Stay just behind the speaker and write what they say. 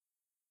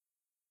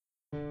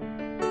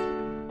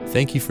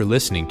Thank you for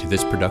listening to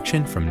this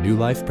production from New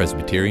Life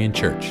Presbyterian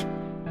Church.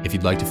 If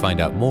you'd like to find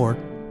out more,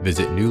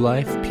 visit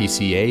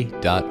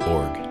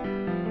newlifepca.org.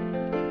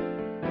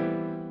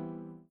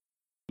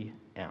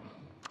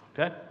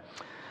 Okay?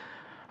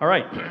 All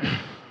right.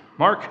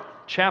 Mark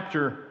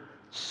chapter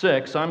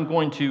 6. I'm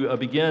going to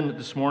begin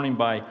this morning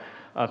by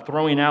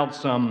throwing out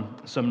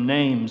some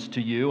names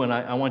to you, and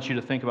I want you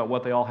to think about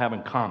what they all have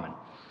in common.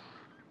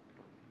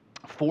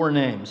 4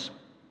 names.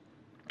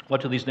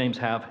 What do these names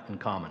have in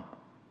common?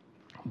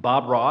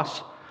 Bob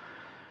Ross,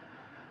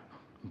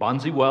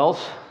 Bonzi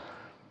Wells,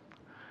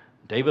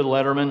 David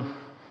Letterman,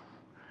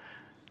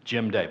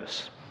 Jim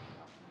Davis.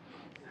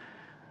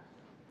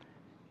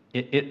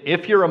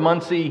 If you're a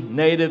Muncie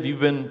native, you've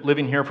been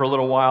living here for a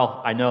little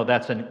while, I know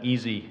that's an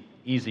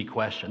easy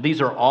question.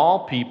 These are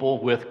all people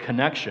with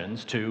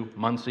connections to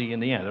Muncie,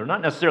 Indiana. They're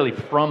not necessarily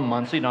from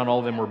Muncie, not all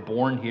of them were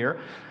born here,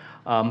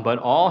 but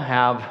all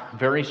have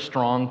very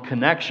strong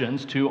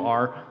connections to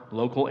our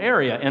local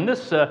area. And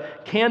this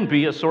can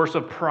be a source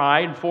of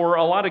pride for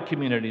a lot of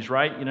communities,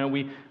 right? You know,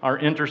 we are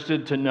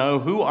interested to know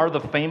who are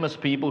the famous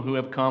people who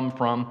have come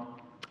from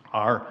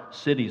our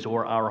cities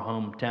or our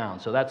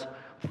hometown. So that's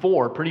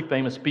 4 pretty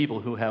famous people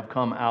who have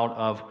come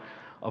out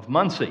of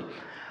Muncie.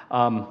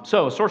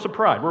 So a source of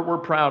pride. We're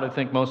proud, I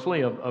think,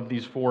 mostly of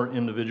these 4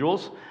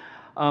 individuals.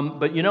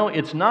 But you know,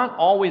 it's not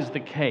always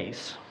the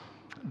case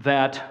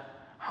that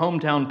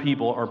hometown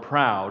people are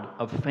proud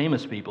of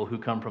famous people who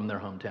come from their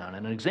hometown.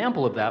 And an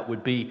example of that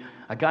would be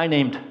a guy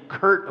named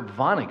Kurt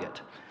Vonnegut.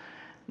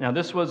 Now,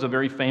 this was a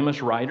very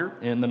famous writer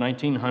in the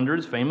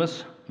 1900s,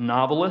 famous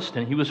novelist,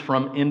 and he was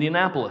from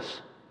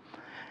Indianapolis.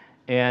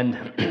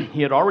 And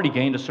he had already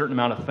gained a certain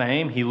amount of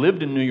fame. He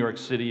lived in New York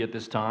City at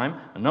this time.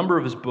 A number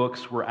of his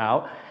books were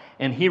out.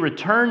 And he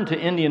returned to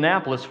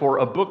Indianapolis for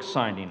a book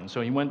signing.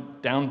 So he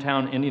went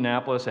downtown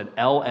Indianapolis at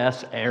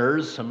L.S.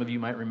 Ayres. Some of you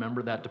might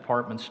remember that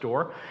department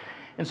store.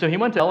 And so he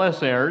went to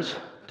L.S. Ayres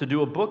to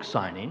do a book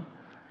signing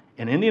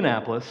in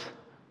Indianapolis,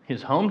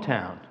 his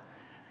hometown,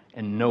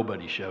 and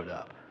nobody showed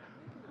up.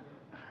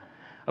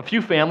 A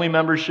few family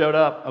members showed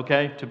up,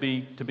 okay, to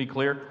be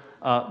clear,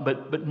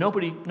 but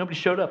nobody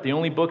showed up. The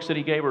only books that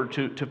he gave were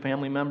to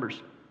family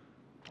members.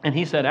 And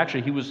he said,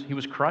 actually, he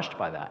was crushed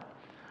by that.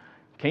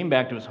 Came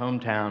back to his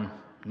hometown,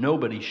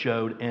 nobody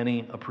showed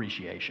any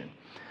appreciation.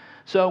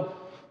 So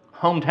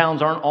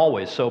hometowns aren't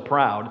always so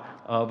proud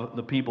of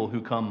the people who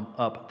come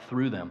up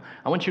through them.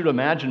 I want you to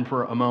imagine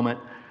for a moment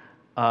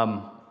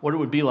what it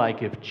would be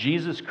like if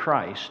Jesus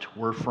Christ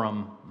were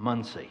from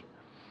Muncie.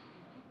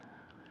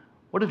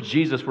 What if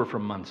Jesus were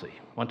from Muncie,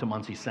 went to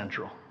Muncie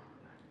Central?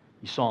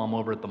 You saw him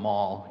over at the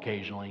mall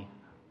occasionally,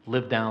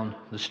 lived down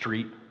the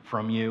street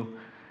from you.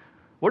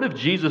 What if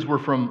Jesus were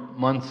from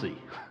Muncie?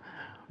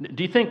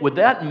 Would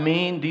that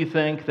mean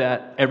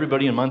that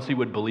everybody in Muncie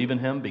would believe in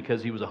him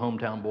because he was a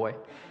hometown boy?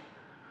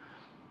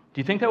 Do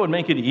you think that would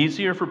make it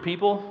easier for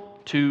people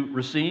to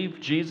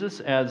receive Jesus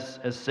as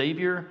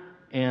Savior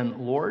and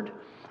Lord?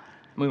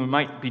 I mean, we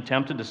might be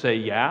tempted to say,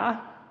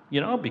 yeah,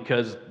 you know,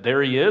 because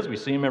there he is. We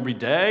see him every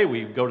day.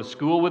 We go to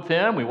school with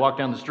him. We walk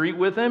down the street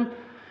with him.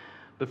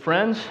 But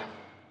friends,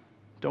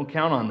 don't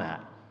count on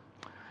that.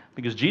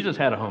 Because Jesus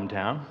had a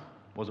hometown.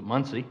 It wasn't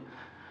Muncie,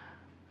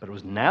 but it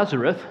was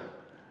Nazareth.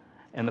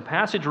 And the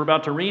passage we're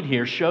about to read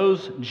here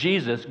shows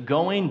Jesus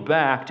going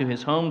back to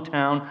his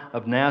hometown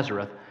of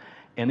Nazareth,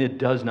 and it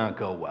does not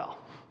go well.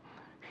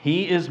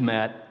 He is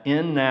met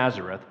in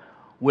Nazareth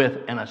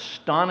with an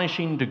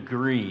astonishing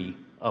degree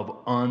of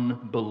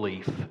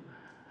unbelief.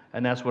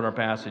 And that's what our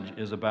passage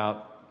is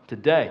about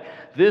today.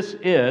 This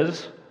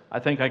is, I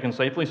think I can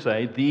safely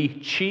say, the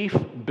chief,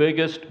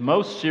 biggest,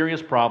 most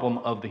serious problem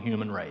of the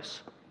human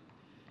race.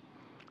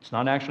 It's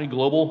not actually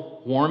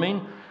global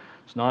warming.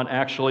 It's not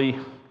actually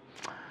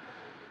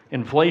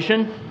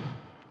inflation.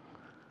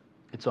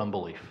 It's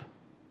unbelief.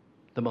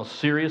 The most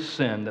serious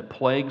sin that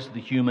plagues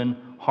the human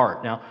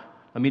heart. Now,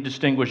 let me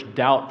distinguish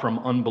doubt from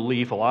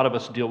unbelief. A lot of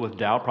us deal with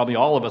doubt. Probably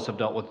all of us have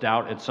dealt with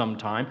doubt at some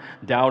time.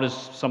 Doubt is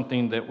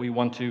something that we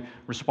want to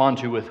respond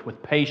to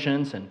with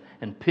patience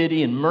and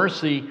pity and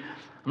mercy.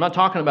 I'm not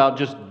talking about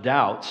just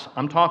doubts.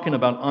 I'm talking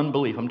about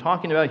unbelief. I'm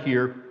talking about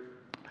here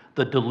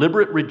the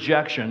deliberate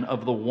rejection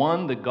of the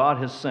one that God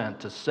has sent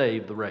to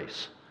save the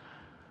race.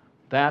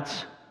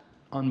 That's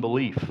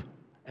unbelief.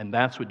 And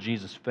that's what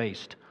Jesus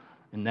faced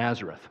in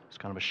Nazareth. It's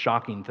kind of a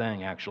shocking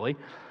thing, actually.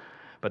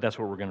 But that's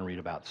what we're going to read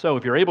about. So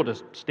if you're able to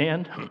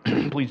stand,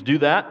 please do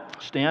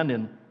that. Stand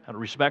in out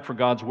of respect for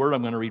God's word.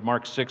 I'm going to read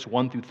Mark 6,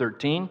 1 through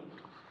 13.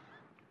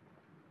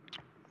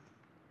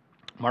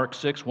 Mark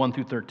 6, 1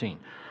 through 13.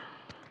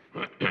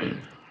 It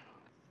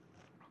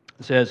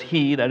says,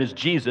 he, that is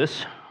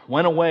Jesus,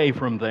 went away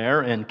from there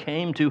and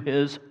came to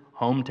his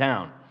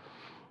hometown,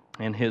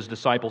 and his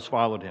disciples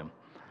followed him.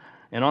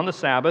 And on the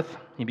Sabbath,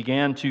 he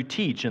began to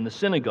teach in the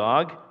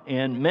synagogue,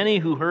 and many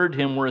who heard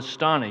him were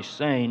astonished,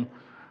 saying,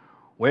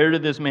 where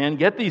did this man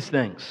get these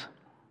things?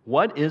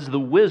 What is the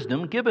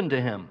wisdom given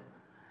to him?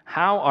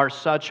 How are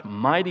such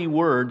mighty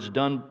works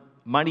done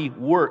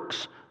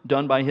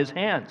by his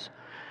hands?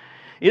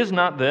 Is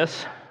not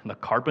this the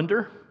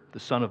carpenter, the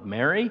son of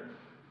Mary,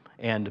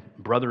 and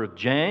brother of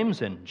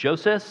James, and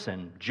Joseph,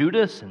 and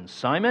Judas, and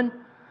Simon?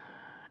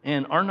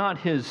 And are not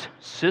his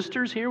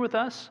sisters here with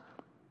us?"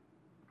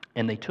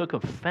 And they took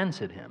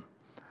offense at him.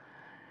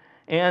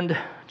 And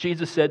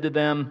Jesus said to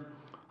them,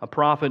 "A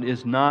prophet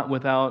is not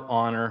without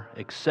honor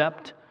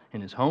except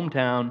in his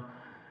hometown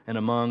and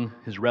among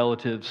his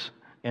relatives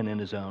and in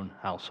his own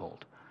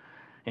household."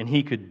 And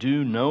he could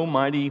do no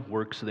mighty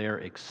works there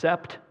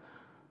except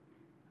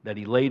that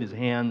he laid his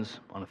hands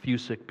on a few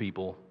sick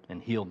people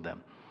and healed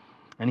them.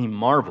 And he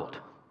marveled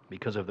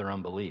because of their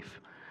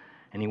unbelief.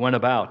 And he went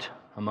about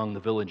among the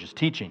villages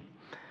teaching.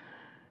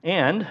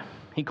 And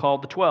he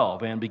called the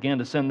 12 and began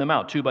to send them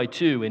out 2 by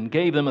 2 and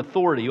gave them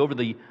authority over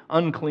the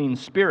unclean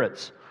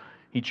spirits.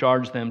 He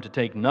charged them to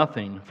take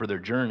nothing for their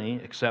journey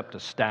except a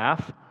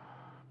staff,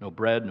 no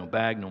bread, no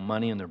bag, no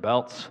money in their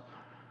belts,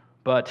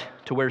 but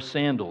to wear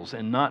sandals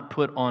and not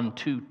put on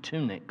 2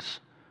 tunics.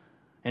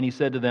 And he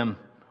said to them,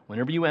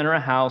 "Whenever you enter a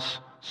house,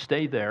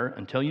 stay there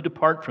until you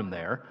depart from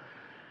there.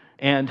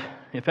 And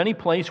if any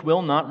place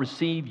will not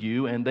receive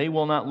you and they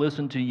will not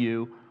listen to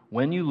you,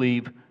 when you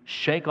leave,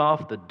 shake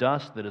off the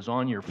dust that is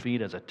on your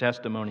feet as a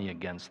testimony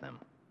against them."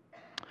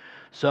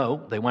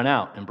 So they went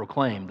out and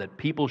proclaimed that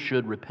people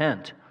should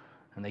repent.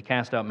 And they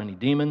cast out many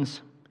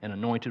demons and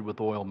anointed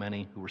with oil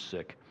many who were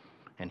sick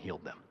and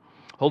healed them.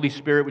 Holy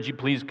Spirit, would you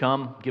please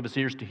come, give us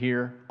ears to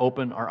hear,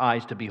 open our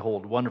eyes to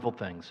behold wonderful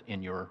things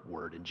in your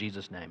word. In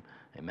Jesus' name,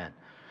 amen.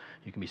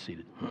 You can be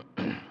seated.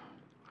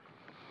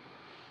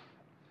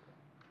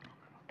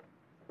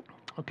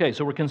 Okay,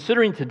 so we're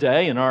considering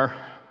today in our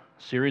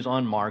series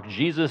on Mark,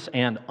 Jesus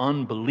and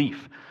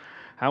unbelief.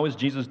 How is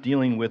Jesus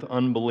dealing with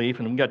unbelief?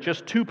 And we've got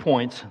just 2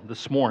 points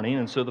this morning.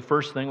 And so the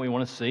first thing we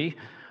want to see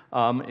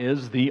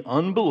is the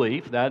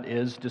unbelief that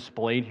is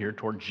displayed here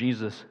toward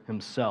Jesus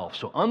himself.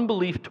 So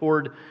unbelief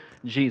toward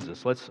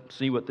Jesus. Let's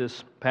see what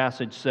this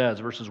passage says,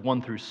 verses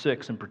 1 through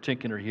 6 in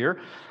particular here.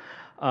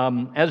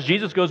 As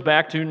Jesus goes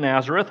back to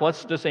Nazareth,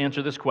 let's just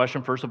answer this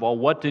question first of all.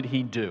 What did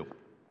he do?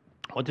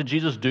 What did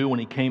Jesus do when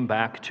he came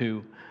back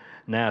to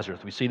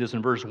Nazareth? We see this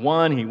in verse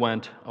 1. He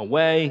went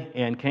away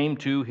and came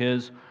to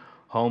his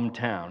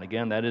hometown.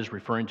 Again, that is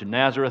referring to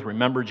Nazareth.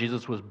 Remember,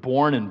 Jesus was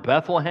born in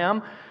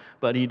Bethlehem,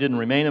 but he didn't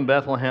remain in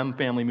Bethlehem.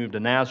 Family moved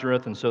to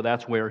Nazareth, and so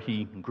that's where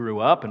he grew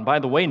up. And by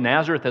the way,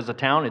 Nazareth as a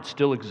town, it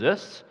still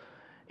exists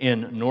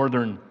in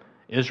northern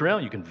Israel.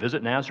 You can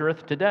visit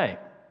Nazareth today.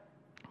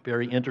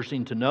 Very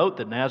interesting to note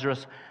that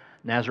Nazareth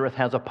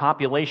has a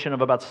population of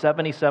about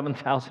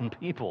 77,000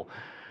 people,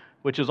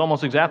 which is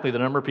almost exactly the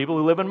number of people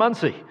who live in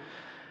Muncie.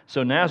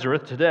 So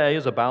Nazareth today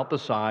is about the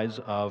size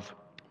of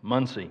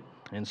Muncie.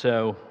 And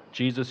so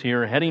Jesus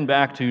here heading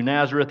back to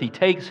Nazareth, he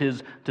takes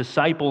his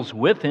disciples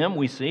with him.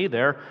 We see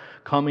they're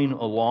coming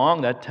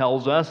along. That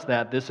tells us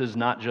that this is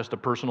not just a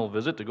personal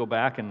visit to go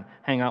back and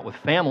hang out with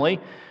family,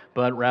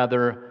 but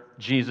rather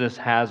Jesus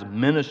has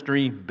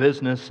ministry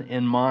business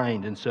in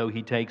mind, and so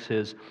he takes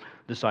his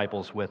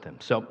disciples with him.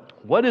 So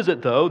what is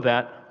it, though,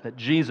 that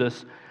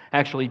Jesus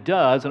actually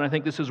does? And I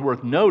think this is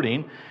worth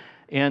noting,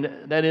 and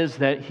that is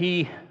that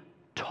he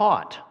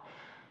taught.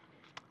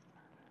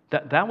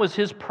 That was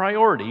his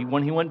priority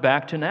when he went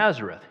back to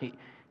Nazareth.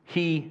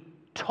 He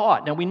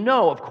taught. Now we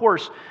know, of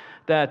course,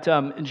 that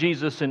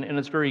Jesus, and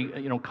it's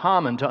very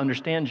common to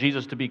understand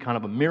Jesus to be kind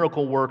of a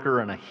miracle worker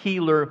and a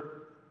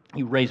healer.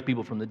 He raised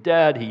people from the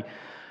dead. He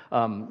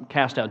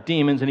cast out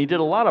demons, and he did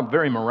a lot of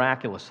very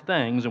miraculous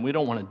things, and we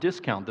don't want to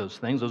discount those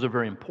things. Those are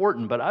very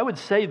important, but I would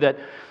say that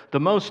the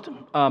most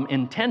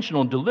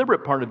intentional,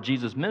 deliberate part of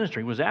Jesus'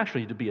 ministry was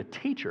actually to be a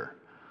teacher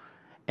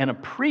and a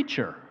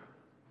preacher.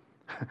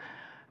 I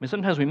mean,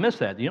 sometimes we miss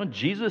that.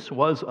 Jesus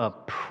was a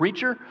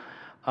preacher.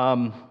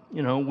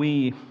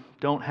 We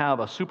don't have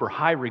a super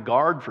high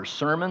regard for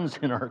sermons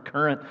in our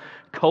current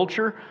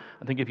culture.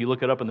 I think if you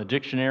look it up in the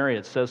dictionary,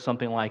 it says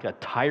something like a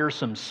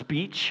tiresome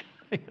speech.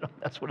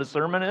 That's what a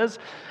sermon is.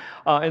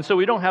 And so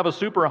we don't have a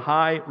super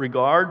high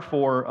regard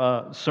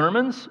for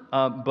sermons,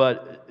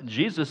 but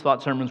Jesus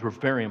thought sermons were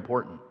very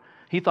important.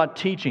 He thought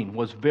teaching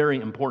was very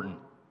important.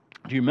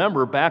 Do you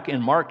remember back in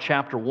Mark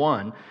chapter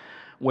 1,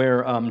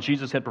 where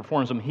Jesus had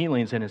performed some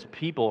healings and his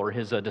people or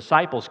his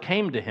disciples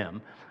came to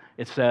him,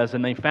 it says,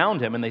 and they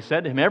found him and they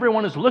said to him,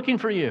 "Everyone is looking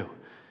for you.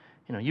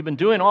 You've been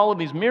doing all of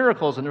these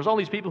miracles and there's all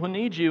these people who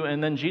need you."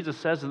 And then Jesus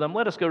says to them,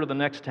 "Let us go to the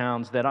next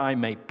towns that I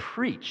may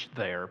preach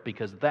there,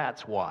 because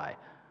that's why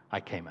I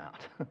came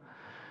out."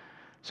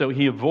 So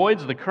he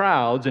avoids the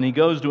crowds and he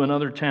goes to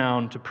another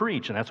town to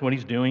preach. And that's what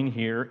he's doing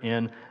here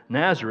in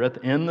Nazareth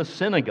in the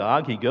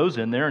synagogue. He goes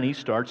in there and he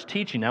starts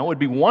teaching. Now it would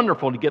be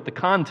wonderful to get the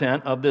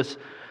content of this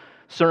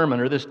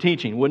sermon or this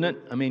teaching, wouldn't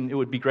it? I mean, it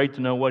would be great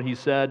to know what he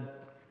said.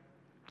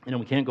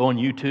 We can't go on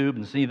YouTube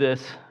and see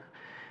this.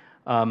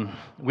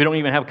 We don't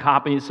even have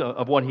copies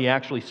of what he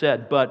actually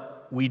said,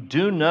 but we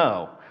do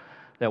know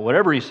that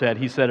whatever he said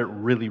it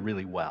really,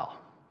 really well.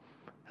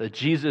 That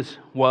Jesus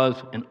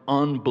was an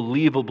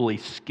unbelievably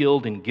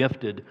skilled and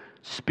gifted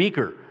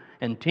speaker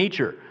and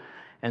teacher.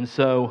 And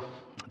so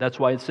that's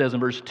why it says in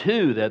verse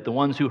 2 that the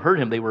ones who heard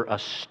him, they were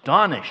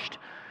astonished.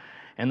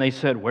 And they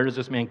said, where does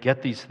this man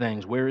get these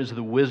things? Where is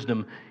the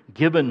wisdom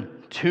given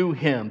to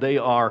him? They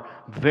are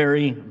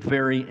very,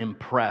 very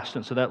impressed.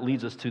 And so that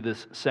leads us to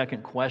this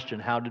second question.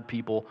 How did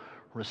people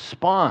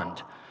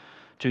respond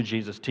to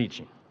Jesus'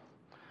 teaching?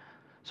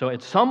 So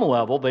at some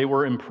level, they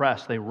were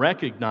impressed. They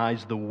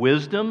recognized the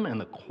wisdom and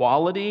the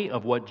quality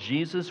of what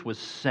Jesus was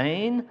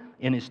saying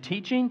in his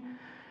teaching,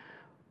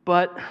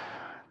 but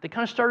they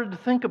kind of started to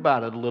think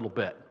about it a little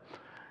bit.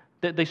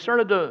 They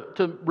started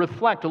to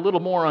reflect a little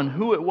more on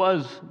who it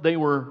was they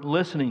were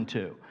listening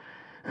to.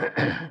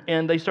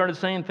 And they started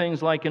saying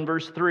things like in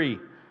verse 3,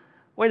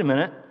 wait a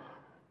minute,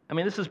 I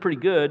mean, this is pretty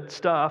good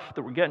stuff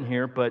that we're getting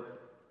here,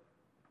 but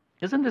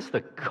isn't this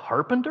the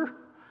carpenter?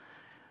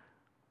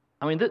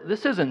 I mean,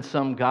 this isn't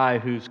some guy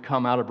who's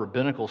come out of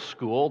rabbinical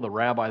school, the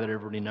rabbi that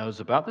everybody knows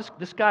about.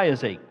 This guy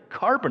is a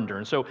carpenter.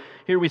 And so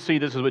here we see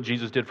this is what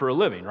Jesus did for a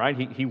living, right?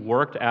 He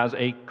worked as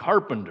a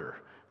carpenter.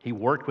 He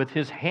worked with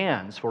his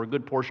hands for a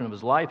good portion of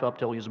his life up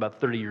till he was about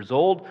 30 years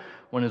old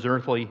when his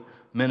earthly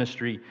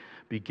ministry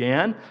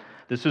began.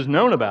 This is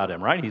known about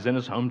him, right? He's in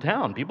his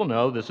hometown. People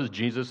know this is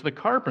Jesus the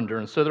carpenter,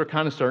 and so they're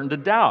kind of starting to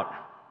doubt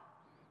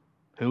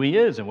who he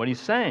is and what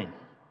he's saying.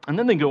 And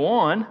then they go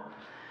on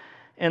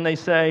and they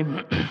say,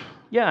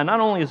 yeah, not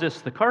only is this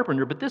the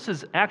carpenter, but this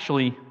is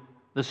actually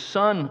the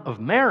son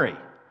of Mary.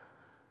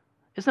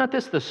 Is not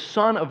this the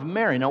son of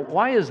Mary? Now,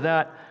 why is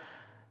that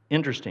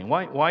interesting?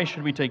 Why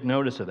should we take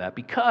notice of that?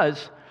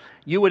 Because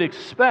you would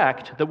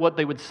expect that what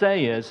they would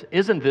say is,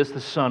 isn't this the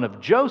son of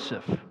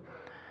Joseph?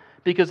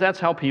 Because that's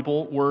how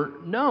people were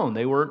known.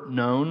 They were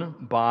known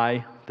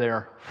by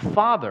their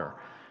father.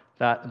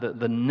 That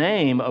the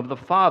name of the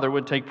father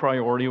would take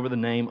priority over the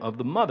name of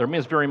the mother. I mean,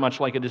 it's very much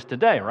like it is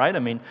today, right? I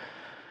mean,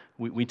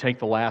 we take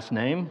the last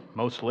name,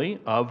 mostly,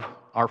 of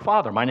our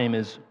father. My name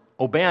is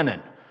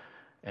O'Bannon,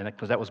 and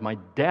because that was my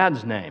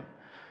dad's name.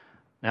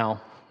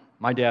 Now,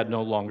 my dad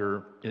no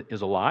longer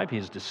is alive.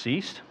 He's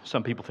deceased.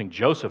 Some people think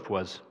Joseph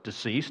was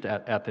deceased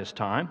at this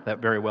time. That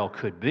very well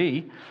could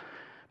be.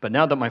 But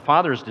now that my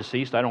father is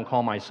deceased, I don't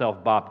call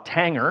myself Bob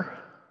Tanger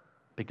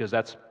because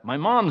that's my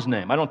mom's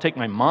name. I don't take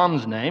my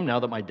mom's name now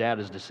that my dad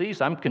is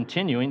deceased. I'm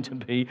continuing to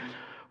be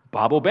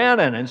Bob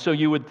O'Bannon. And so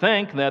you would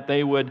think that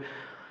they would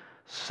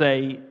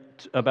say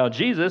about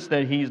Jesus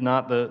that he's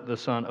not the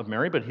son of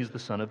Mary, but he's the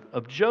son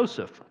of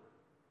Joseph.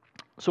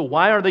 So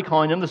why are they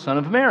calling him the son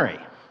of Mary?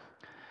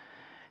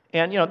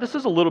 And, this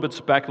is a little bit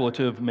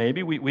speculative,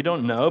 maybe. We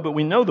don't know, but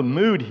we know the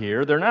mood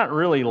here. They're not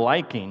really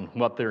liking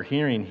what they're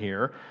hearing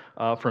here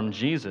from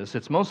Jesus.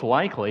 It's most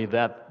likely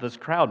that this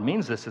crowd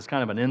means this as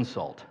kind of an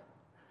insult.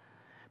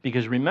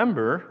 Because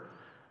remember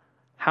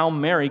how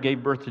Mary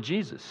gave birth to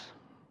Jesus.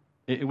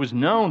 It was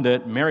known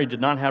that Mary did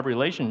not have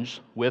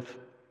relations with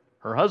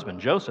her husband,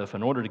 Joseph,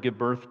 in order to give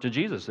birth to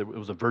Jesus. It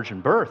was a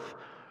virgin birth.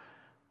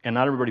 And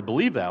not everybody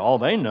believed that. All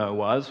they know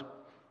was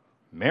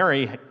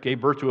Mary gave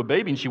birth to a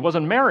baby and she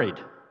wasn't married.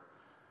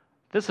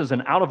 This is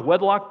an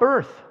out-of-wedlock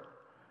birth.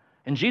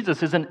 And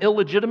Jesus is an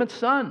illegitimate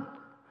son.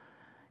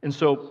 And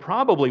so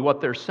probably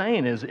what they're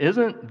saying is,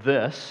 isn't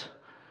this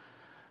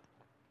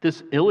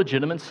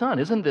illegitimate son?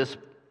 Isn't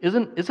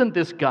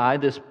this guy,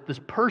 this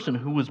person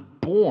who was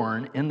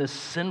born in this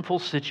sinful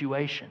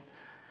situation?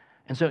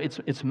 And so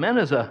it's meant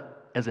as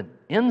an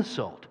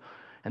insult.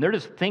 And they're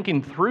just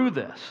thinking through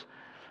this.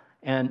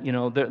 And,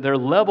 their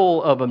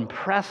level of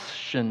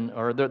impression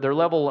or their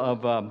level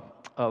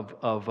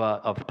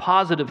of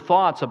positive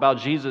thoughts about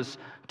Jesus'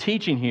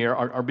 teaching here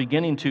are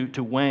beginning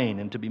to wane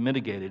and to be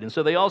mitigated. And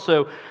so they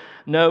also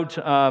note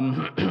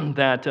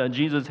that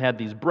Jesus had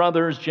these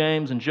brothers,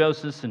 James and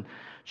Joseph and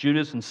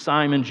Judas and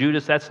Simon.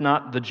 Judas, that's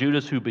not the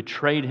Judas who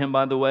betrayed him,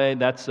 by the way.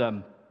 That's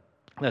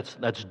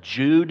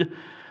Jude.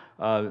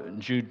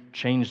 Jude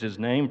changed his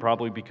name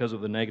probably because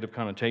of the negative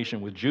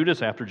connotation with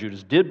Judas after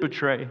Judas did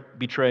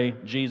betray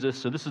Jesus.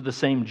 So this is the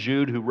same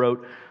Jude who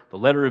wrote the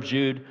letter of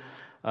Jude,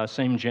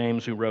 same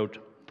James who wrote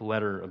the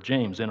letter of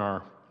James in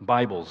our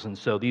Bibles. And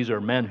so these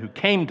are men who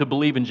came to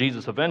believe in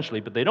Jesus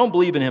eventually, but they don't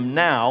believe in him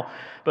now.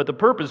 But the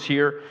purpose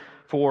here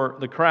for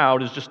the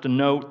crowd is just to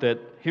note that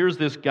here's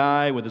this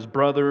guy with his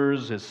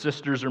brothers, his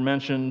sisters are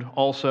mentioned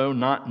also,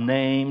 not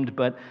named.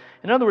 But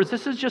in other words,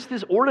 this is just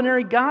this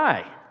ordinary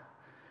guy,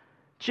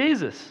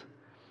 Jesus.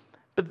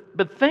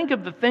 But think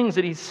of the things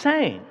that he's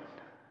saying.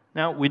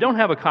 Now, we don't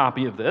have a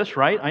copy of this,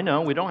 right? I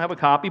know we don't have a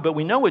copy, but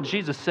we know what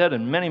Jesus said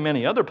in many,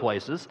 many other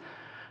places.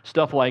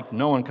 Stuff like,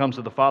 no one comes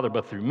to the Father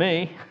but through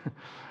me.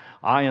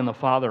 I and the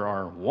Father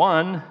are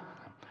one.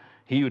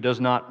 He who does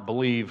not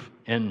believe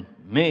in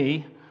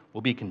me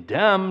will be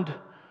condemned.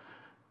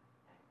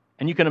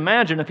 And you can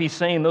imagine if he's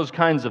saying those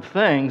kinds of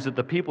things that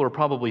the people are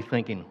probably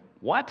thinking,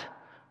 what?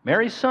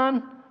 Mary's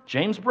son?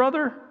 James'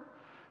 brother?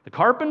 The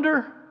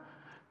carpenter?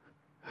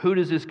 Who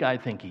does this guy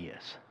think he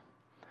is?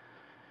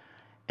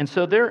 And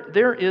so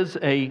there is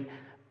a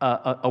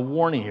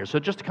warning here. So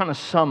just to kind of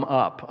sum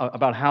up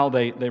about how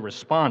they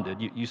responded,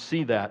 you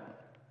see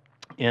that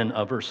in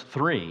verse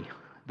 3,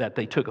 that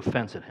they took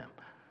offense at him.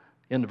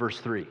 In verse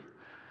 3,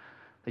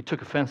 they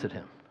took offense at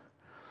him.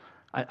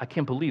 I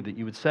can't believe that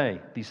you would say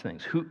these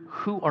things.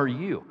 Who are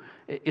you?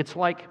 It's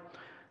like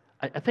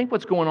I think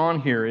what's going on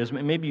here is,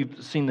 maybe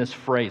you've seen this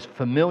phrase,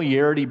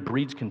 familiarity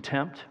breeds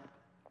contempt.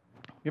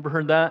 You ever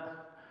heard that?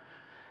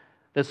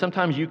 That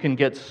sometimes you can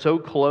get so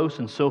close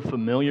and so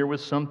familiar with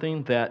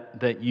something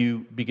that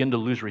you begin to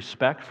lose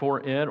respect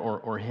for it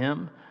or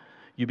him.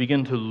 You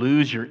begin to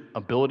lose your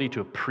ability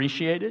to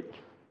appreciate it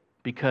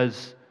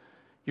because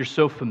you're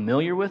so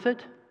familiar with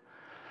it.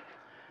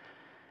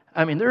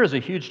 I mean, there is a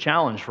huge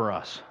challenge for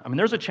us. I mean,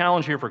 there's a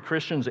challenge here for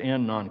Christians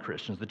and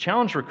non-Christians. The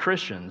challenge for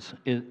Christians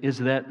is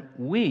that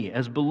we,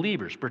 as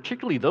believers,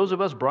 particularly those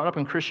of us brought up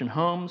in Christian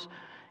homes,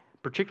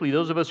 particularly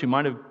those of us who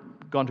might have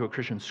gone to a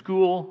Christian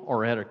school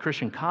or at a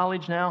Christian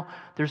college now,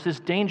 there's this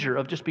danger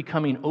of just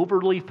becoming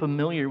overly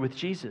familiar with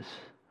Jesus.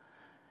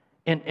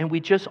 And we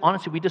just,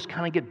 honestly, we just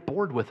kind of get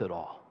bored with it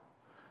all.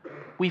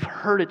 We've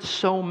heard it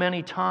so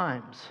many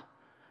times.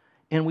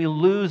 And we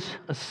lose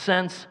a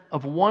sense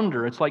of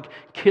wonder. It's like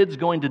kids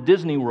going to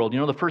Disney World. You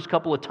know, the first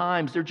couple of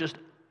times, they're just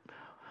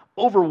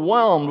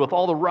overwhelmed with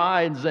all the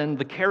rides and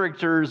the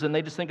characters, and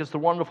they just think it's the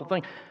wonderful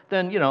thing.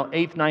 Then,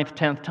 8th, 9th,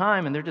 10th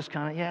time, and they're just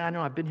kind of, yeah, I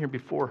know, I've been here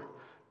before.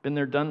 Been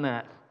there, done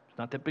that. It's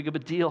not that big of a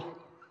deal.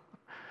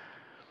 I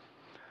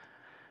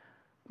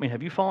mean,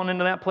 have you fallen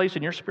into that place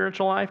in your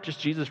spiritual life?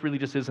 Jesus really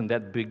just isn't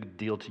that big a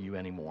deal to you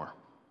anymore.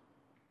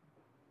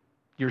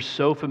 You're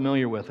so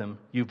familiar with Him,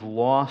 you've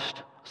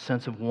lost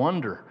sense of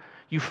wonder.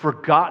 You've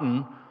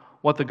forgotten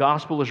what the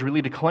gospel is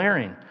really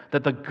declaring,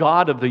 that the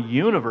God of the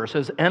universe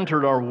has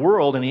entered our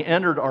world, and He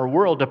entered our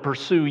world to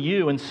pursue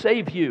you and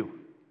save you.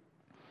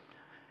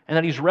 And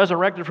that He's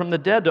resurrected from the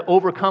dead to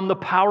overcome the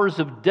powers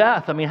of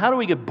death. I mean, how do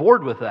we get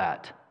bored with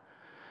that?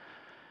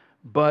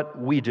 But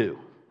we do.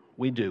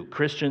 We do.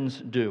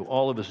 Christians do.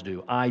 All of us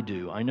do. I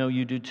do. I know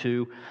you do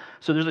too.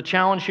 So there's a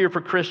challenge here for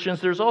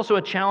Christians. There's also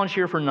a challenge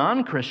here for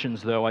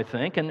non-Christians, though, I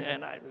think. And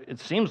it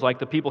seems like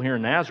the people here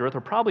in Nazareth are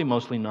probably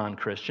mostly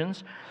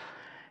non-Christians.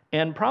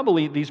 And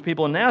probably these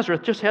people in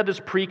Nazareth just had this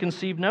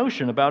preconceived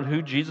notion about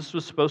who Jesus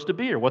was supposed to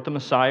be or what the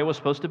Messiah was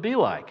supposed to be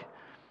like.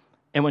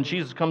 And when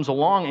Jesus comes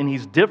along and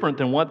He's different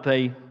than what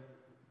they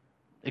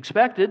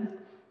expected,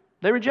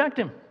 they reject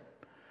Him.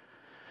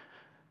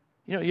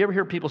 You ever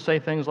hear people say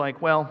things like,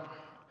 well,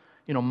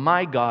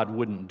 my God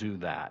wouldn't do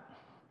that.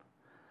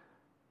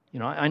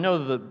 I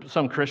know that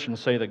some Christians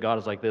say that God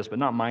is like this, but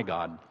not my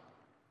God.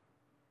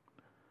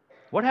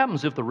 What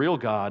happens if the real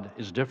God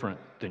is different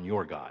than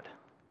your God?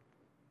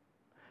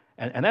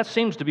 And that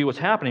seems to be what's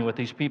happening with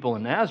these people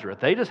in Nazareth.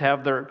 They just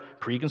have their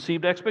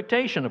preconceived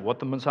expectation of what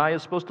the Messiah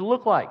is supposed to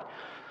look like.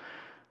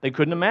 They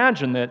couldn't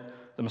imagine that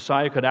the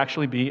Messiah could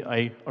actually be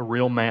a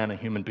real man, a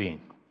human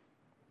being.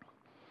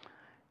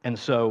 And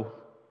so,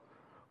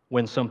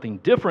 when something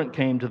different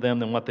came to them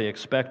than what they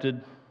expected,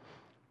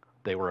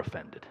 they were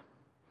offended.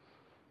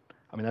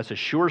 I mean, that's a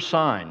sure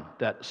sign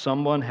that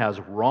someone has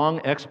wrong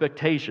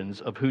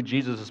expectations of who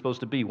Jesus is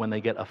supposed to be when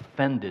they get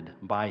offended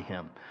by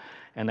Him.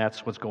 And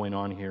that's what's going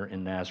on here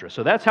in Nazareth.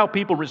 So that's how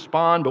people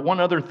respond. But one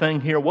other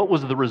thing here, what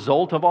was the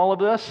result of all of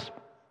this?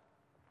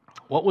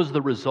 What was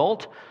the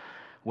result?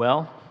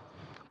 Well,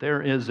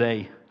 there is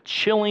a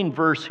chilling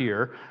verse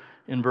here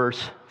in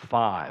verse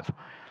 5.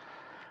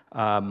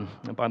 And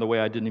by the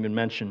way, I didn't even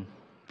mention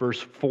verse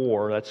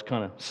 4. That's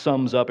kind of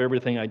sums up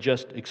everything I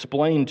just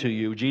explained to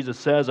you. Jesus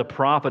says a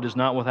prophet is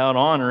not without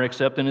honor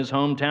except in his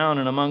hometown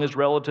and among his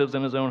relatives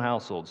and his own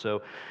household.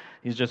 So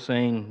He's just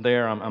saying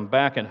there, I'm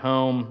back at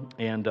home,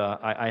 and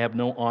I have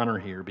no honor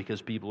here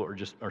because people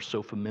are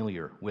so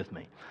familiar with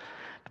me.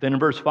 But then in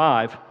verse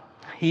 5,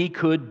 He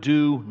could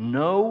do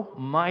no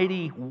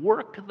mighty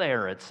work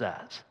there, it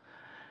says.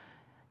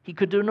 He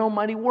could do no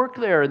mighty work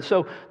there. And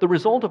so the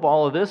result of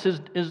all of this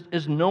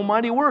is no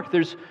mighty work.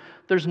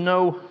 There's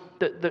no,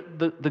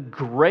 the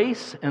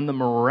grace and the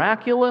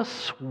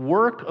miraculous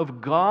work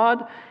of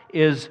God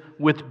is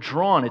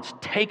withdrawn. It's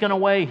taken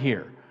away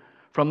here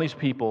from these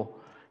people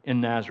in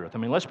Nazareth. I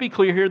mean, let's be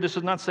clear here. This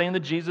is not saying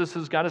that Jesus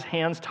has got His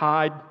hands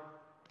tied.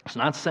 It's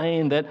not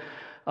saying that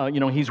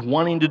He's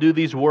wanting to do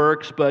these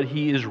works, but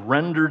He is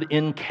rendered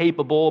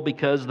incapable,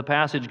 because the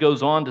passage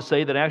goes on to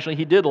say that actually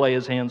He did lay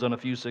His hands on a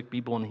few sick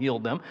people and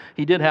healed them.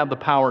 He did have the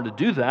power to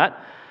do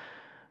that.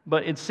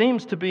 But it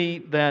seems to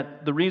be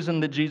that the reason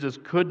that Jesus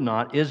could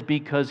not is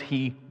because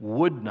He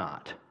would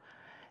not.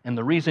 And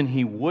the reason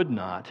He would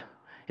not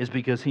is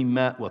because He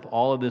met with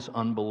all of this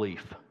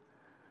unbelief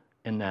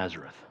in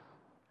Nazareth.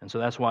 And so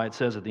that's why it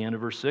says at the end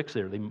of verse 6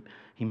 there,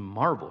 He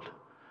marveled.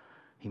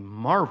 He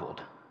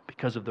marveled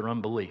because of their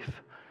unbelief.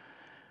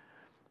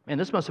 Man,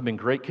 this must have been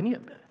great.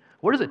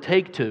 What does it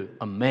take to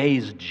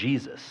amaze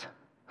Jesus?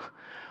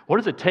 What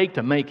does it take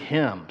to make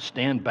Him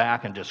stand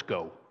back and just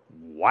go,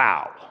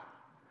 wow?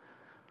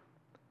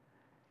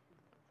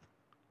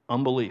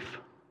 Unbelief.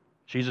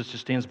 Jesus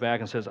just stands back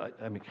and says,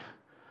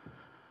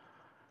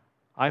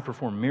 I have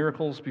performed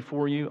miracles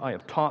before you. I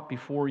have taught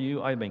before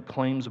you. I have made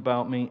claims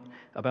about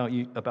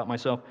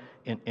myself,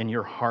 and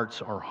your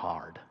hearts are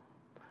hard.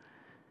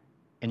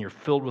 And you're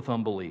filled with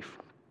unbelief.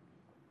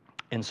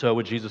 And so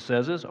what Jesus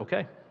says is,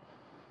 okay,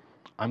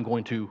 I'm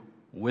going to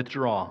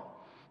withdraw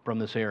from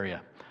this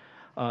area.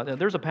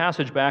 There's a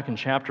passage back in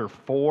chapter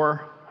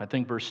 4, I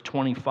think verse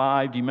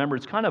 25. Do you remember?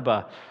 It's kind of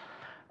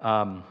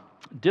a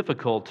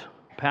difficult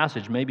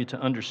passage maybe to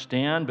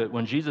understand, but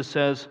when Jesus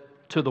says,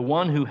 "To the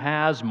one who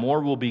has,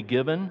 more will be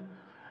given,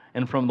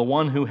 and from the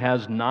one who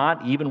has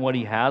not, even what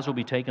he has will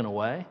be taken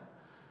away."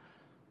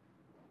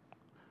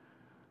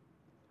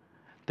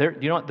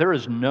 There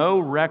is no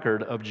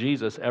record of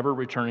Jesus ever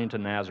returning to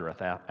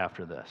Nazareth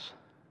after this.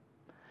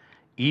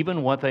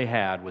 Even what they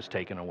had was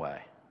taken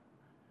away.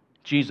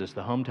 Jesus,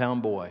 the hometown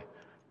boy,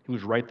 he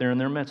was right there in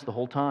their midst the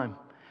whole time.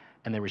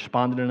 And they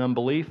responded in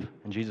unbelief,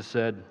 and Jesus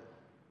said,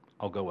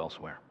 "I'll go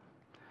elsewhere."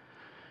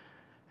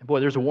 And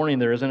boy, there's a warning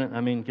there, isn't it? I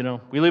mean,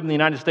 we live in the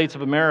United States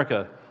of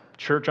America,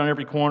 church on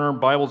every corner,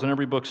 Bibles in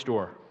every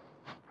bookstore.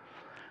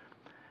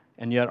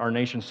 And yet our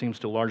nation seems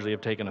to largely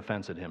have taken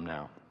offense at him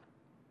now.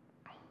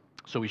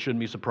 So we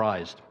shouldn't be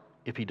surprised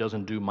if he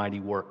doesn't do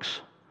mighty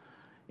works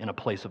in a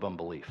place of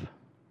unbelief.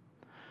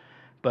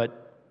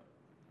 But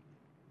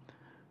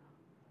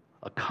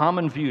a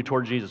common view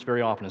toward Jesus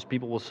very often is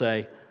people will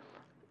say,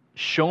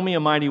 "Show me a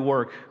mighty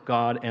work,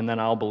 God, and then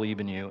I'll believe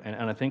in you."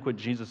 And I think what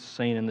Jesus is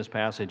saying in this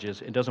passage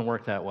is it doesn't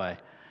work that way.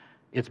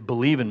 It's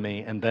believe in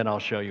me, and then I'll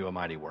show you a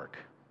mighty work.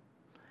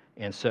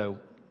 And so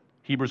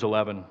Hebrews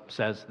 11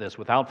 says this,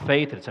 "Without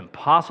faith it's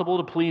impossible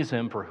to please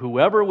him, for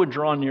whoever would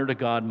draw near to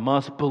God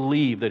must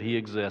believe that he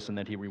exists and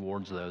that he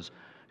rewards those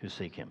who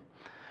seek him."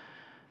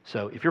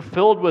 So if you're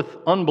filled with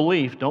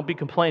unbelief, don't be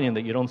complaining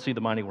that you don't see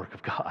the mighty work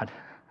of God.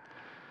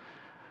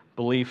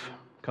 Belief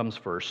comes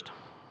first,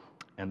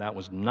 and that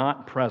was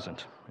not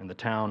present in the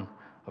town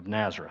of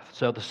Nazareth.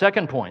 So the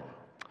second point,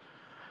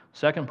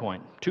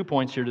 2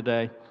 points here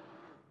today,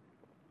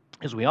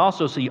 is we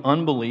also see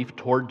unbelief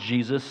toward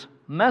Jesus'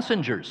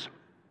 messengers.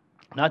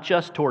 Not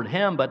just toward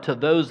him, but to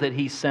those that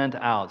he sent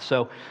out.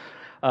 So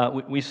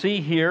we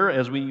see here,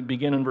 as we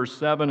begin in verse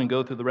 7 and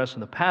go through the rest of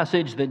the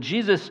passage, that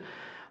Jesus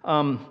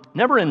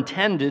never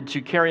intended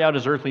to carry out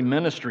his earthly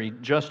ministry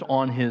just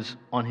on his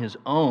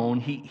own.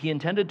 He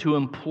intended to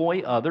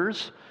employ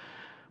others,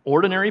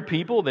 ordinary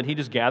people that he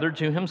just gathered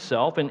to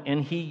himself,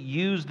 and he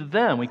used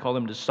them. We call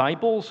them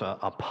disciples,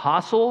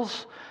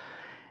 apostles,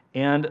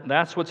 and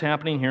that's what's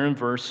happening here in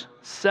verse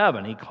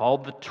 7. He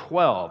called the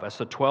 12. That's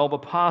the 12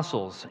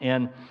 apostles,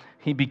 and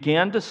he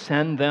began to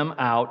send them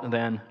out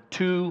then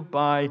 2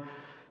 by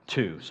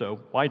 2. So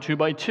why 2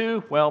 by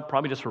 2? Well,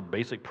 probably just for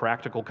basic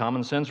practical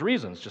common sense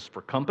reasons, just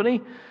for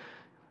company.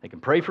 They can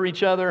pray for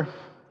each other.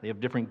 They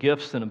have different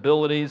gifts and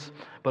abilities.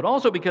 But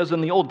also because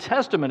in the Old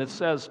Testament it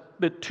says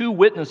that 2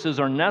 witnesses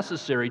are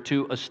necessary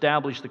to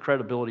establish the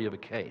credibility of a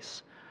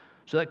case.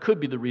 So that could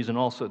be the reason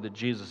also that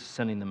Jesus is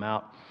sending them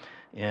out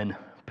in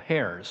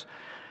pairs.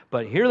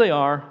 But here they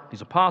are,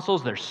 these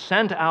apostles, they're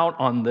sent out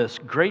on this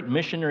great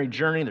missionary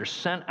journey. They're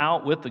sent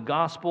out with the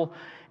gospel.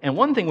 And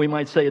one thing we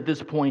might say at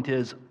this point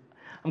is,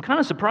 I'm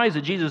kind of surprised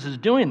that Jesus is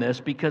doing this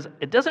because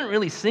it doesn't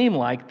really seem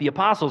like the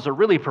apostles are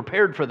really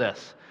prepared for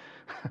this.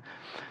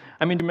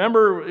 I mean,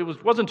 remember,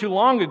 it wasn't too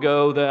long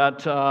ago that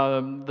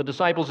the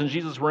disciples and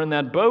Jesus were in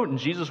that boat, and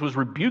Jesus was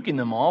rebuking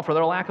them all for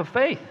their lack of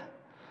faith.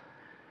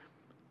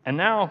 And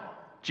now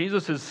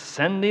Jesus is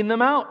sending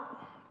them out.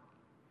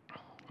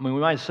 I mean,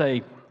 we might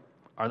say,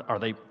 Are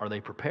they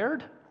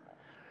prepared?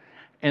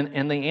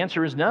 And the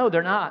answer is no,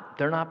 they're not.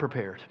 They're not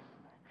prepared.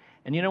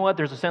 And you know what?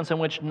 There's a sense in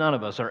which none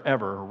of us are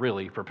ever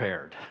really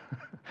prepared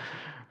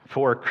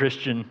for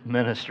Christian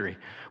ministry.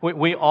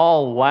 We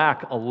all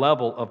lack a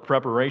level of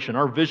preparation.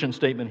 Our vision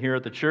statement here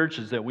at the church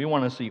is that we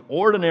want to see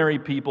ordinary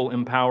people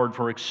empowered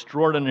for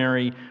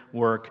extraordinary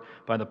work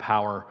by the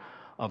power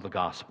of the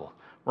gospel.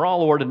 We're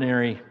all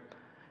ordinary,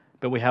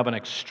 but we have an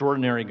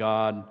extraordinary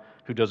God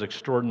who does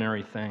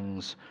extraordinary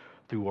things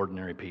through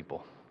ordinary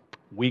people.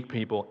 Weak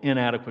people,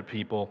 inadequate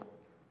people.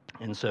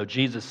 And so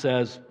Jesus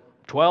says,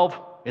 12,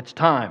 it's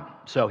time.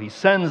 So he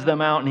sends them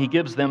out and he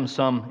gives them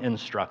some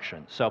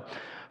instruction. So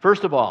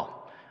first of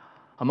all,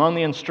 among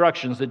the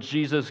instructions that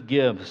Jesus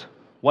gives,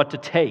 what to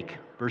take,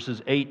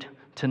 verses 8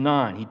 to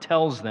 9, he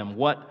tells them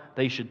what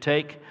they should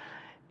take,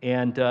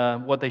 and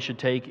what they should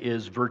take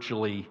is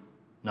virtually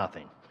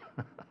nothing.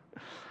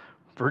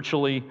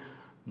 Virtually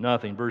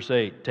nothing. Verse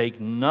 8,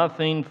 take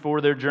nothing for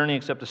their journey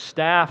except a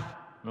staff,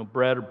 no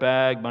bread or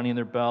bag, money in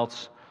their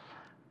belts,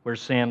 wear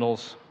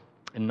sandals,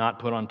 and not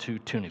put on 2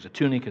 tunics. A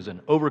tunic is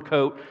an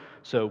overcoat,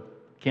 so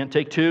can't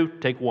take 2,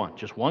 take 1.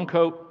 Just 1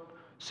 coat,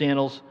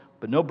 sandals,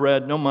 but no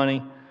bread, no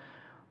money.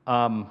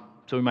 So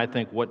we might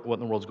think, what in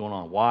the world's going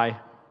on?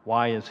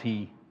 Why is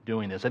he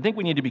doing this? I think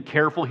we need to be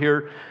careful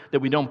here that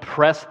we don't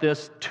press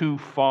this too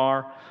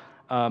far.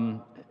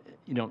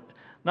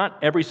 Not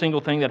every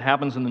single thing that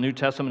happens in the New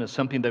Testament is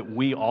something that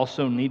we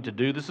also need to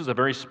do. This is a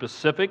very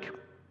specific,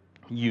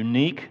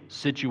 unique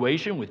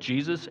situation with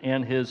Jesus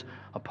and his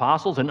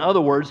apostles. In other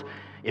words,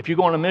 if you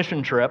go on a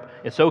mission trip,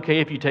 it's okay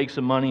if you take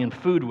some money and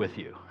food with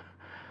you.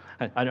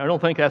 I don't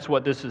think that's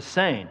what this is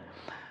saying.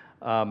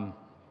 But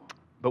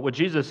what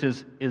Jesus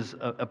is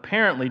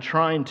apparently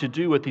trying to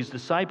do with these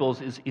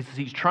disciples is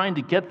he's trying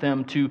to get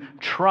them to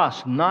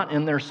trust not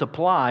in their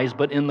supplies,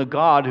 but in the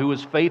God who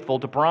is faithful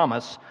to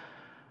promise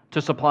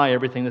to supply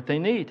everything that they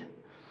need.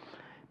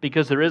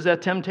 Because there is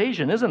that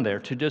temptation, isn't there,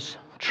 to just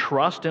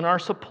trust in our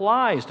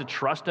supplies, to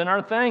trust in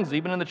our things,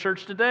 even in the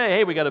church today.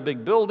 Hey, we got a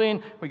big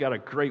building, we got a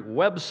great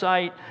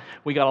website,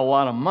 we got a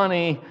lot of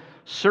money.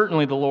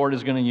 Certainly the Lord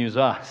is going to use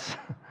us.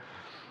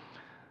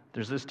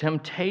 There's this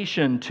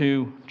temptation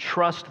to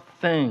trust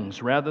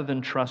things rather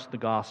than trust the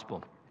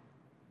gospel.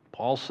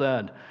 Paul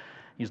said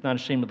he's not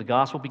ashamed of the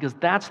gospel because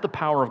that's the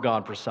power of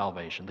God for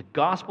salvation. The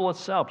gospel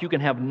itself, you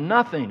can have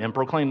nothing and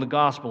proclaim the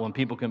gospel and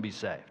people can be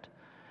saved.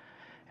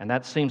 And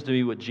that seems to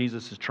be what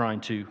Jesus is trying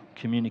to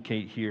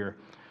communicate here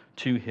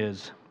to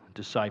his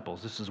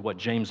disciples. This is what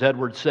James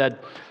Edwards said.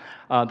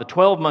 The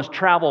 12 must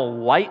travel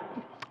light,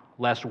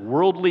 lest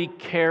worldly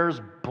cares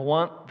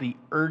blunt the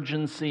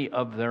urgency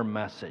of their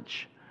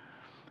message.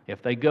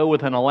 If they go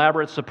with an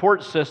elaborate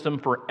support system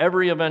for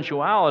every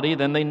eventuality,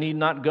 then they need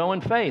not go in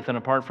faith. And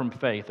apart from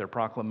faith, their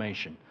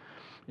proclamation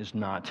is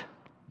not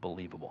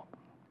believable.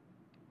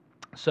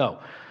 So,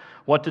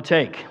 what to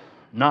take?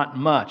 Not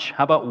much.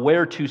 How about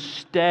where to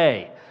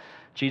stay?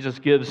 Jesus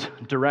gives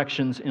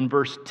directions in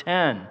verse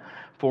 10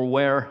 for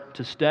where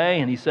to stay,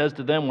 and he says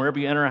to them, wherever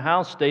you enter a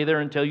house, stay there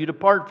until you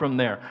depart from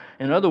there.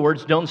 In other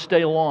words, don't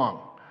stay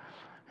long.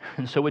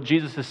 And so what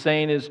Jesus is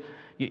saying is,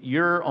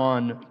 you're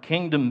on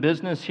kingdom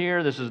business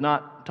here. This is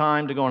not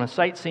time to go on a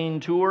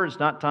sightseeing tour. It's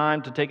not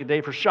time to take a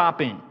day for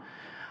shopping.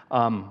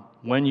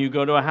 When you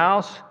go to a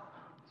house,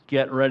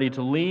 get ready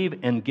to leave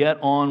and get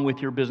on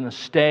with your business.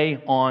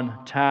 Stay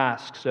on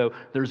task. So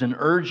there's an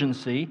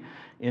urgency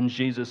in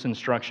Jesus'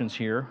 instructions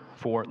here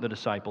for the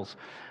disciples.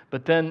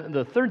 But then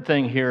the third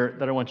thing here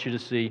that I want you to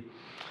see,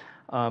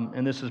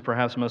 and this is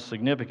perhaps most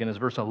significant, is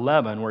verse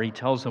 11, where he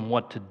tells them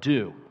what to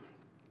do.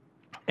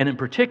 And in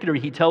particular,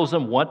 he tells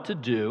them what to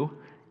do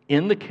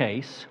in the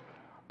case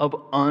of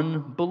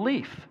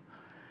unbelief.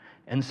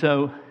 And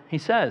so he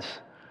says,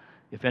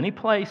 if any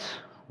place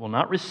will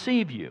not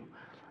receive you,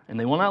 and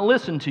they will not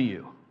listen to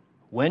you,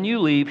 when you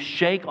leave,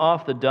 shake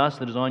off the dust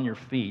that is on your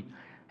feet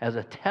as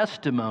a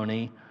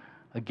testimony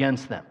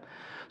against them.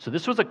 So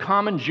this was a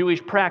common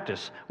Jewish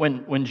practice.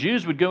 When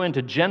Jews would go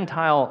into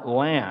Gentile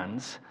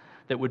lands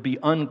that would be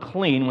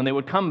unclean, when they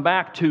would come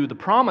back to the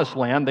promised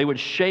land, they would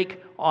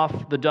shake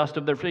off the dust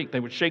of their feet. They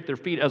would shake their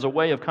feet as a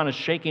way of kind of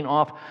shaking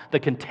off the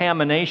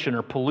contamination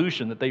or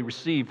pollution that they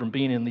received from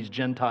being in these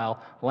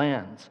Gentile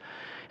lands.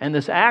 And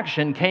this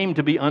action came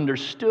to be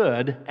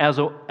understood as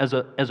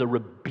a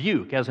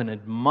rebuke, as an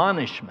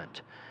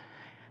admonishment.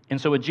 And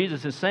so what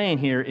Jesus is saying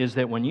here is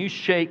that when you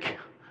shake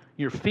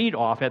your feet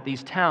off at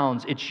these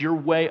towns, it's your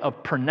way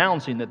of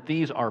pronouncing that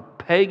these are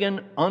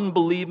pagan,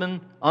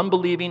 unbelieving,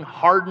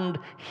 hardened,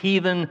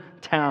 heathen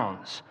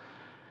towns.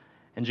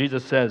 And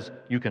Jesus says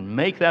you can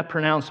make that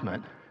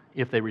pronouncement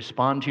if they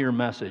respond to your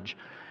message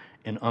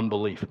in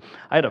unbelief.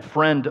 I had a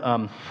friend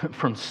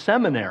from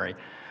seminary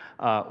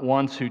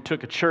once who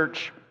took a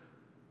church,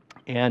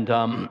 and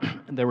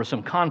there was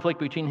some conflict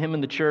between him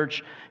and the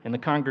church, and the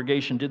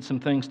congregation did some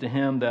things to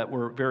him that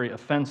were very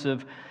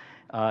offensive.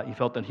 He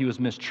felt that he was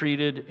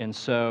mistreated, and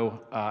so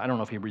I don't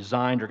know if he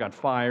resigned or got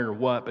fired or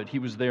what, but he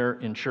was there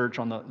in church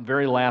on the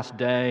very last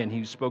day, and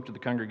he spoke to the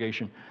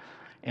congregation.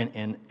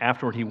 And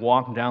afterward, he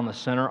walked down the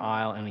center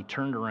aisle, and he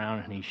turned around,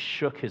 and he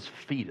shook his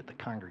feet at the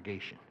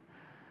congregation.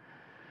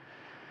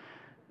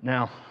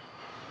 Now,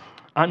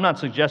 I'm not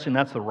suggesting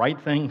that's the right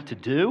thing to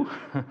do,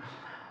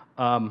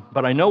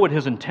 but I know what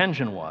his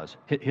intention was.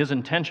 His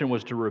intention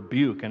was to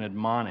rebuke and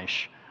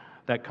admonish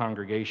that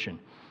congregation.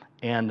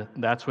 And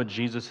that's what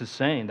Jesus is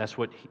saying.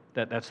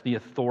 That's the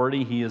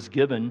authority he is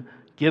giving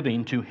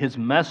to his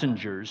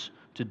messengers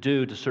to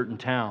do to certain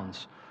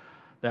towns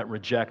that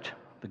reject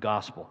the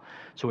gospel.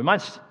 So we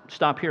might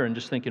stop here and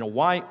just think,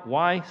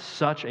 why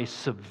such a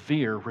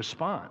severe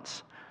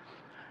response?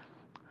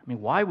 I mean,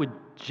 why would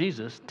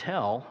Jesus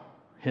tell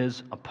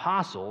his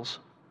apostles,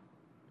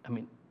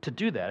 to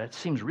do that? It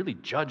seems really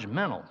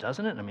judgmental,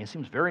 doesn't it? It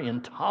seems very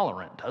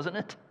intolerant, doesn't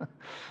it?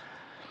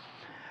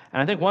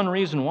 And I think one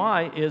reason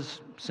why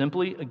is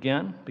simply,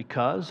 again,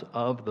 because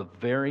of the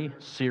very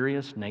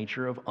serious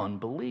nature of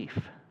unbelief.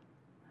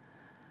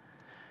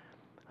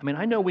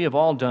 I know we have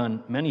all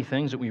done many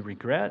things that we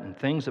regret and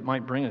things that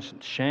might bring us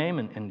shame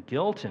and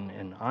guilt,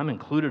 and I'm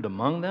included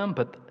among them,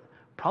 but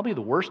probably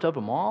the worst of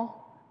them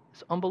all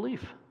is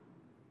unbelief.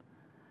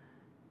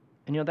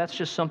 And that's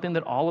just something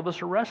that all of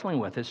us are wrestling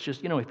with. It's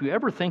just, if you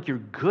ever think you're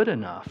good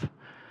enough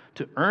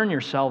to earn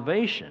your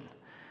salvation,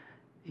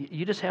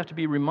 you just have to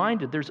be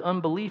reminded there's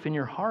unbelief in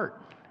your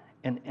heart,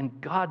 and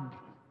God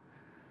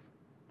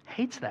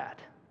hates that.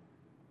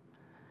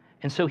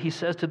 And so he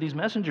says to these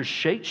messengers,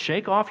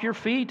 shake off your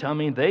feet.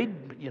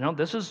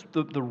 This is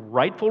the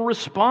rightful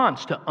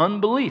response to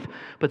unbelief.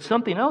 But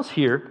something else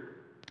here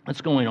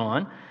that's going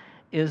on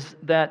is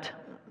that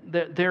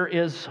there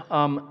is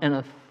an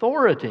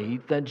authority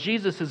that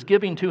Jesus is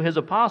giving to his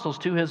apostles,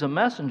 to his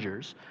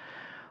messengers,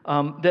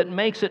 that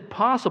makes it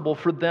possible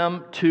for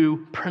them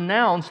to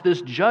pronounce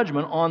this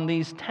judgment on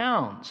these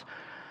towns.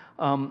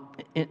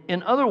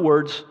 In other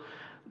words,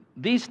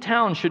 these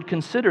towns should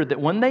consider that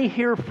when they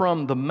hear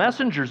from the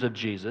messengers of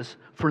Jesus,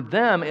 for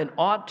them it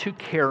ought to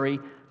carry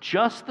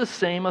just the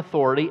same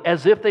authority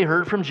as if they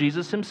heard from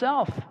Jesus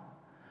himself.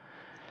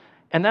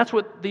 And that's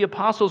what the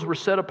apostles were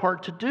set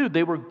apart to do.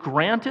 They were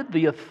granted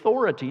the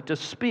authority to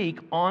speak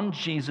on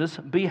Jesus'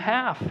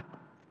 behalf.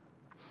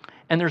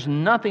 And there's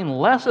nothing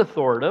less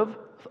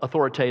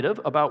authoritative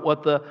about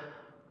what the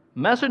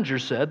messenger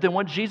said than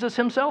what Jesus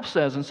himself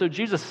says. And so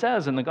Jesus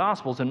says in the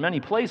Gospels in many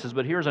places,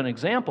 but here's an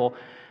example.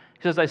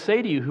 He says, I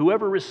say to you,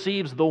 whoever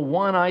receives the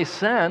one I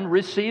send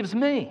receives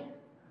me.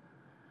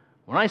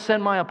 When I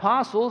send my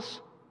apostles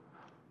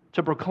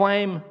to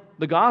proclaim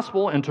the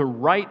gospel and to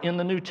write in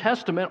the New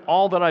Testament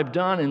all that I've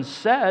done and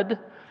said,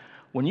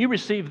 when you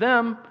receive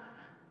them,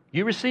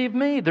 you receive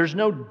me. There's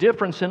no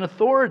difference in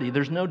authority.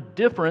 There's no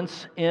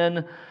difference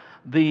in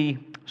the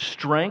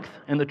strength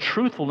and the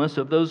truthfulness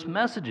of those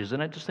messages.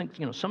 And I just think,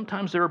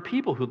 sometimes there are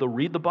people who they'll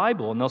read the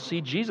Bible and they'll see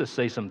Jesus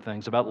say some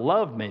things about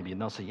love maybe, and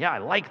they'll say, yeah, I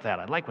like that.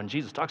 I like when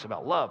Jesus talks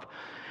about love.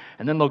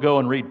 And then they'll go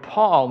and read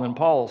Paul, and then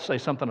Paul will say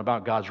something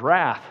about God's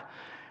wrath,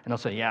 and they'll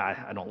say,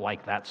 yeah, I don't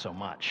like that so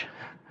much.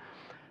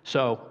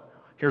 So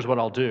here's what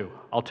I'll do.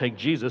 I'll take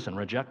Jesus and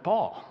reject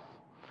Paul.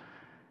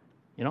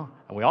 And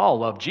we all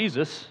love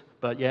Jesus,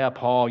 but yeah,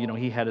 Paul,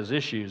 he had his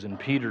issues, and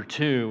Peter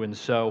too, and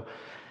so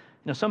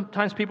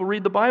sometimes people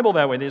read the Bible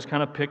that way. They just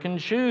kind of pick and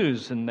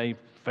choose, and they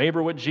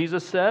favor what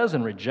Jesus says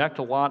and reject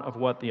a lot of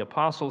what the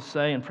apostles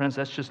say. And friends,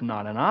 that's just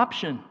not an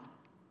option.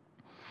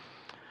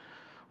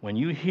 When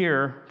you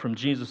hear from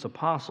Jesus'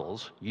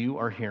 apostles, you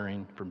are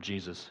hearing from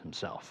Jesus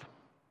himself.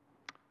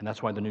 And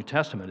that's why the New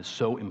Testament is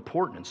so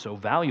important and so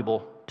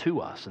valuable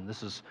to us. And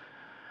this is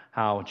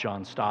how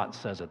John Stott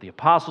says it. The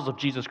apostles of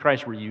Jesus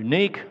Christ were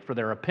unique, for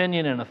their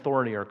opinion and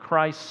authority are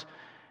Christ's.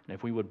 And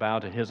if we would bow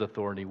to his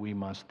authority, we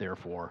must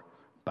therefore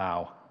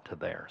bow to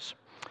theirs.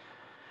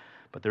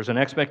 But there's an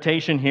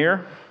expectation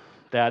here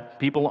that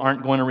people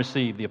aren't going to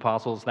receive the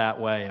apostles that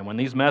way. And when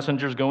these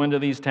messengers go into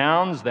these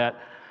towns, that,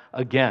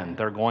 again,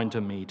 they're going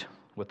to meet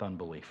with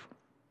unbelief.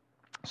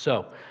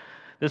 So,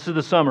 this is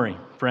the summary,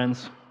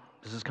 friends.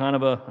 This is kind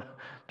of a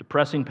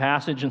depressing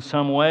passage in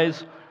some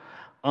ways.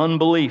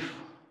 Unbelief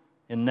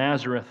in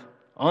Nazareth,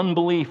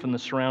 unbelief in the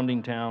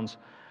surrounding towns.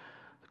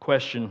 The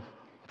question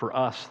for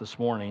us this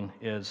morning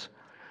is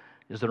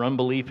there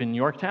unbelief in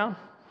Yorktown?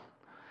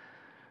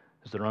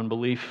 Is there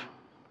unbelief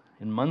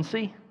in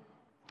Muncie?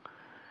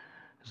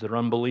 Is there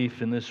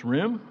unbelief in this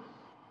room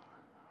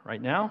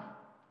right now?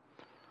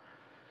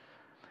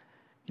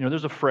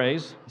 There's a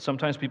phrase,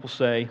 sometimes people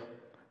say,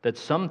 that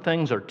some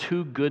things are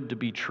too good to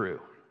be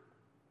true.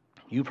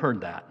 You've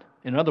heard that.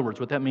 In other words,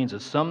 what that means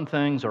is some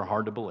things are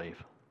hard to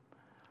believe.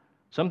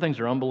 Some things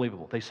are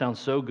unbelievable. They sound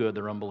so good,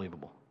 they're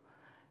unbelievable.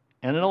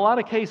 And in a lot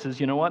of cases,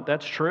 you know what?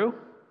 That's true.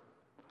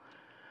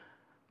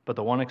 But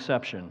the one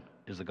exception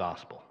is the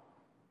gospel.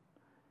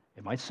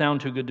 It might sound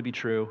too good to be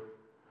true,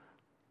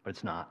 but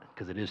it's not,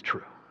 because it is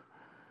true.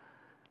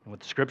 And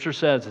what the Scripture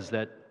says is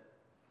that,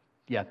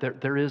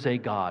 there is a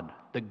God,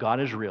 that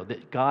God is real,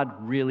 that God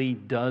really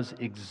does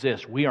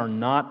exist. We are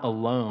not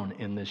alone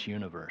in this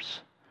universe.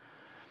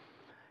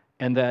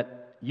 And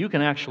that you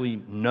can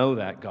actually know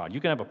that God. You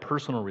can have a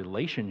personal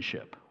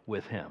relationship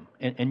with him.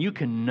 And you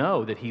can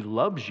know that he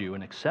loves you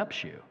and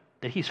accepts you,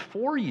 that he's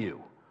for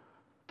you.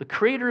 The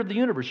creator of the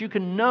universe, you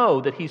can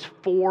know that he's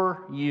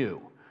for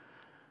you.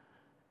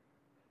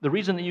 The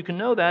reason that you can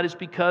know that is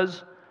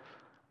because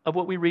of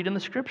what we read in the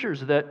Scriptures,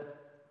 that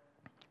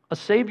a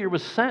Savior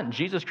was sent.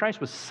 Jesus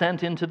Christ was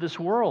sent into this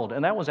world,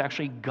 and that was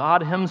actually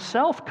God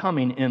himself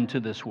coming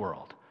into this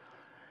world.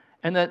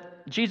 And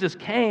that Jesus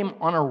came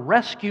on a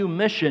rescue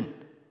mission.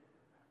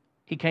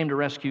 He came to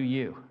rescue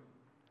you.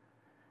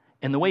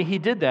 And the way he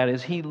did that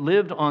is he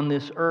lived on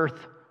this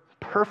earth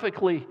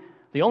perfectly.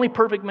 The only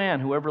perfect man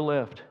who ever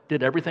lived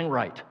did everything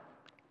right.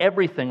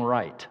 Everything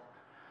right.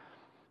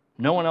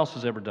 No one else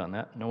has ever done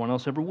that. No one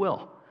else ever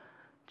will.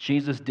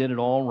 Jesus did it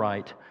all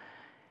right.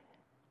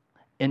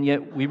 And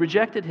yet we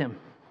rejected him.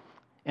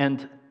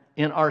 And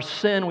in our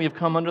sin, we have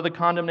come under the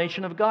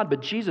condemnation of God.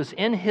 But Jesus,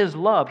 in his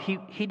love,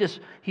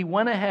 he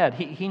went ahead.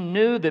 He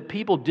knew that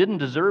people didn't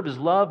deserve his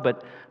love,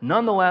 but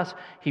nonetheless,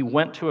 he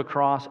went to a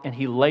cross and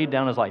he laid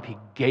down his life. He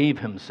gave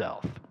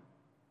himself.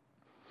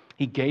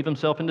 He gave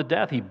himself into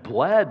death. He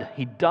bled.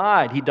 He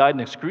died. He died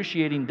an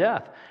excruciating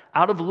death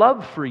out of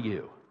love for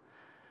you.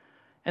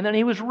 And then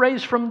he was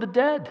raised from the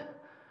dead.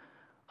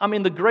 I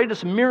mean, the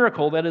greatest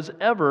miracle that has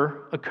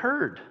ever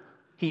occurred.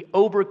 He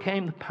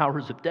overcame the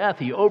powers of death.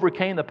 He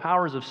overcame the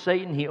powers of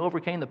Satan. He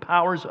overcame the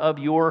powers of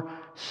your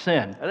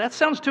sin. Now, that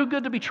sounds too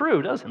good to be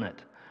true, doesn't it?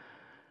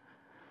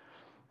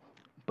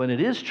 But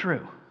it is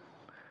true.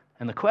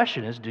 And the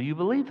question is, do you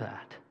believe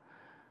that?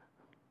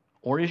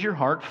 Or is your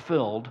heart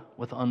filled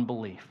with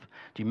unbelief?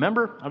 Do you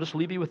remember? I'll just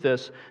leave you with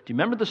this. Do you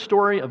remember the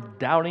story of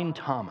doubting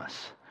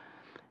Thomas?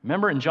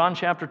 Remember in John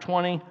chapter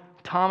 20,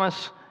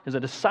 Thomas is a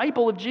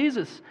disciple of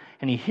Jesus,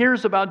 and he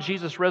hears about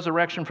Jesus'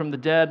 resurrection from the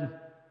dead,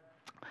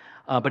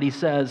 but he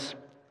says,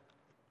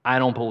 I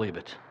don't believe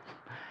it.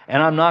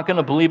 And I'm not going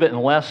to believe it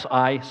unless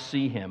I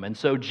see him. And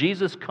so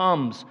Jesus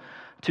comes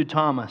to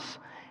Thomas,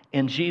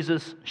 and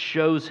Jesus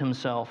shows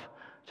himself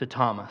to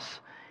Thomas.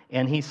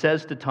 And he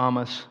says to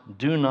Thomas,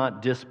 "Do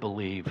not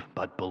disbelieve,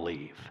 but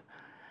believe."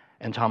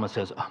 And Thomas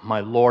says, "Oh, my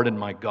Lord and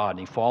my God." And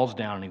he falls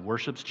down and he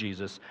worships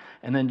Jesus.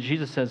 And then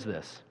Jesus says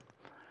this.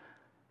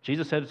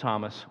 Jesus said to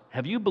Thomas,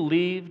 "Have you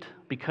believed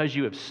because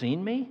you have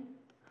seen me?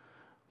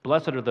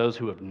 Blessed are those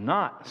who have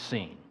not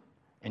seen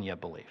and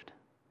yet believed."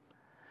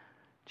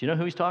 Do you know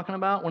who he's talking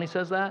about when he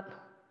says that?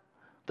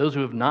 Those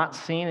who have not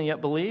seen and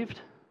yet believed?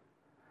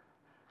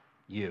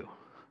 You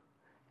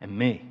and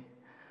me.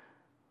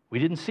 We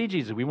didn't see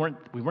Jesus. We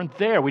weren't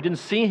there. We didn't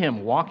see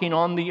him walking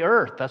on the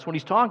earth. That's what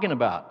he's talking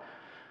about.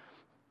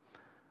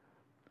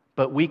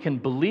 But we can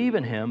believe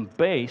in him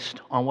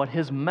based on what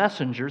his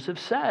messengers have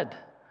said.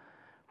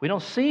 We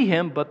don't see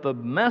him, but the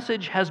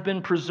message has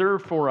been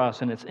preserved for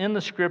us, and it's in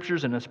the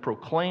Scriptures, and it's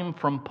proclaimed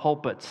from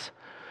pulpits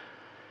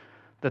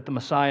that the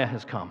Messiah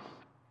has come.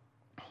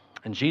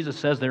 And Jesus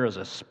says there is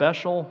a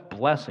special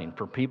blessing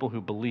for people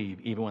who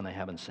believe even when they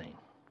haven't seen.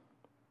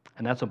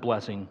 And that's a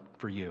blessing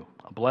for you,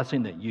 a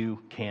blessing that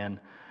you can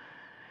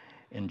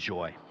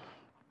enjoy.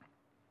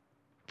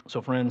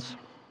 So friends,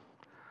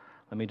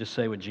 let me just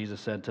say what Jesus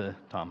said to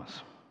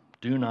Thomas.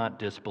 Do not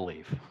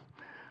disbelieve,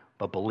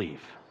 but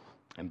believe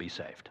and be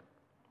saved.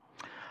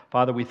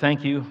 Father, we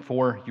thank you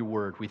for your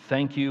word. We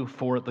thank you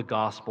for the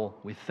gospel.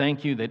 We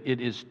thank you that it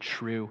is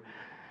true.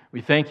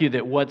 We thank you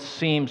that what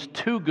seems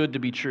too good to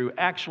be true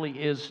actually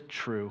is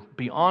true,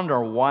 beyond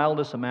our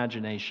wildest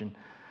imagination.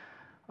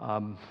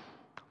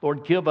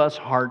 Lord, give us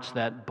hearts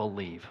that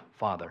believe,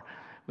 Father.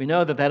 We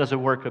know that that is a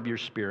work of your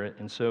Spirit,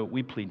 and so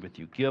we plead with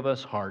you. Give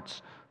us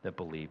hearts that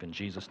believe. In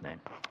Jesus' name,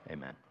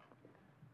 amen.